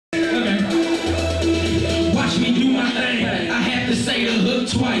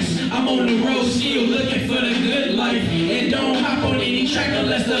twice. I'm on the road still looking for the good life. And don't hop on any track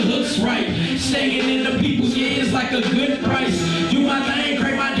unless the hook's right. Staying in the people's ears like a good price. Do my thing,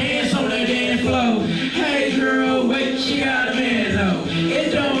 crank my dance on the dance floor. Hey girl, wait, she got a man though.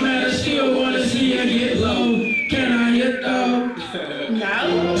 It don't matter, still wanna see her get low. Can I hit though?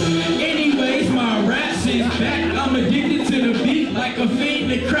 No. Anyways, my raps is back. I'm addicted to the beat like a fiend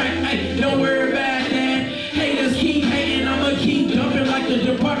to crack. Hey, don't worry about that. Haters keep hating, I'ma keep dumping like the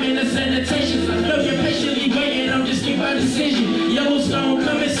Department of Sanitation. I know you're patiently waiting, I'm just keep my decision. Yellowstone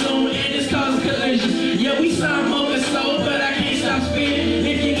coming soon and it's causing collisions. Yeah, we sound mocha slow, but I can't stop spinning.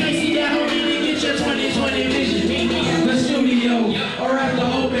 If you can't see that, homie, then get your 20/20 vision. Meet me in the studio or at the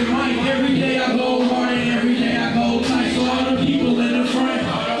open mic. Every day I go hard and every day I go tight. So all the people in the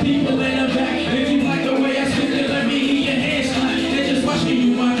front, people in the back. If you like the way I spit it, let me hear your hands clap. And just watch me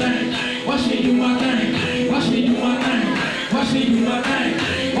do my thing. Watch me do my thing. Watch me do my thing. Watch me do my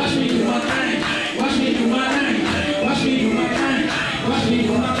thing. Watch me do my thing. Watch me do my thing. Watch me do my thing. Watch me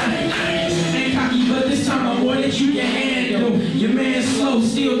do my thing. Ain't cocky, but this time I'm more than you can handle. Your man slow,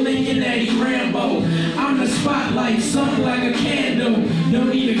 still thinking that he Rambo. I'm the spotlight, something like a candle. Don't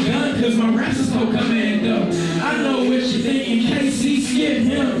need a gun, cause my raps is so commando. I know what you're thinking, KC, skip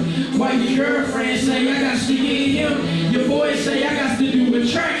him. Why your girlfriend say I got to get him? Your boy say I got to do a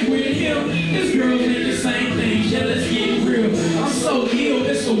track with him. This girl think the same thing, yeah, let's get real. I'm so ill,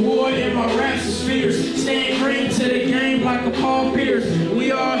 it's a war and my raps is fierce. Stand green to the game like a Paul Pierce.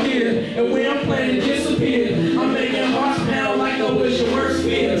 We all here, and we don't plan to disappear. I'm making hearts pound like I was your worst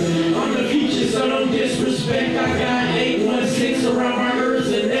fear. I'm the future, so don't disrespect. I got 816 around my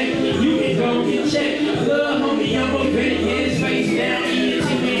ears and neck. You can go get checked. Little homie, I'm a vet, his face down.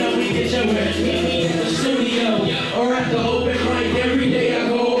 ENT, man, know we get your ass. Meet me in the studio or at the open mic. Every day I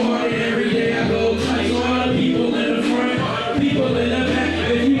go hard and every day I go tight. So all the people in the front, people in the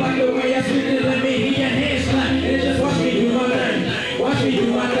back. If you like the way I spit it, let me hear your hands clap. And just watch me do my thing. Watch me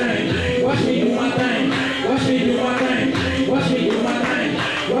do my thing. Watch me do my thing. Watch me do my thing. Watch me do my thing.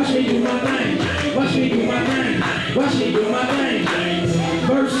 Watch me do my thing. Watch me do my thing. Watch me do my thing.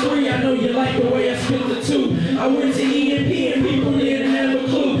 Verse 3, I know you like the way I spit the 2. I went to EMP and people didn't have a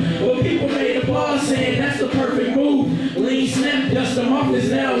clue. Well, people made applause saying that's the perfect move. Lean, snap, dust them off is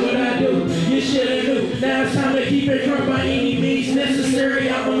now what I do. You shoulda knew. Now it's time to keep it drunk by any means necessary.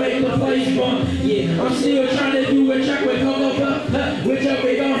 I'ma make the place bump. Yeah, I'm still trying to do a track with Coco Puff. With your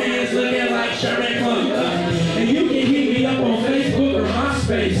big old hands looking like Sherman Clump. And you can hit me up on Facebook or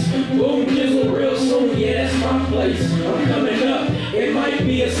MySpace. Boom, jizzle real soon, yeah, that's my place. I'm coming up, it might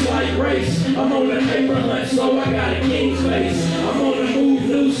be a slight race. I'm on the paper hunt, so I got a king's face. I'm on the move,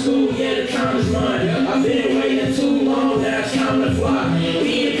 new school, yeah, the time is mine. I've been waiting too long, now it's time to fly.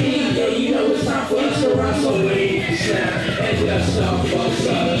 EMP, yeah, you know it's time for us to ride, so wave and snap and just stop folks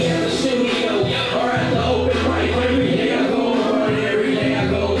up in the studio or at the open mic. Every day I go hard and every day I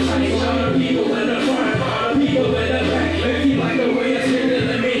go tight. All the people in the front, all the people in the back. If you like the way I spit it,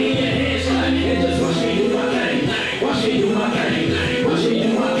 let me hear your hands clap. And just watch me do my thing. Watch me do my thing. Watch me do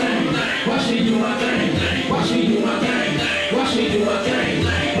my thing. Watch me do my thing. Watch me do my thing. Watch me do my thing.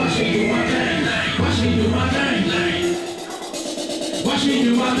 Watch me do my thing. Watch me do my thing. Watch me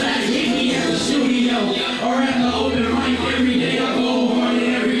do my thing. Meet me at the studio or at the open mic. Every day I go hard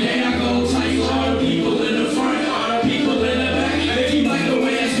and every day I go tight. All the people in the front, all the people in the back. If you like the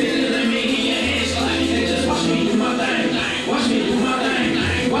way I spit it, let me hear your hands clap. And just watch me do my thing. Watch me do my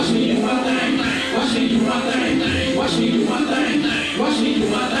thing. Watch me do my thing. Watch me do my thing. Watch me do my thing. Watch me do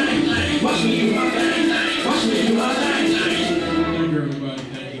my thing. Watch me do my thing. Watch me do my thing.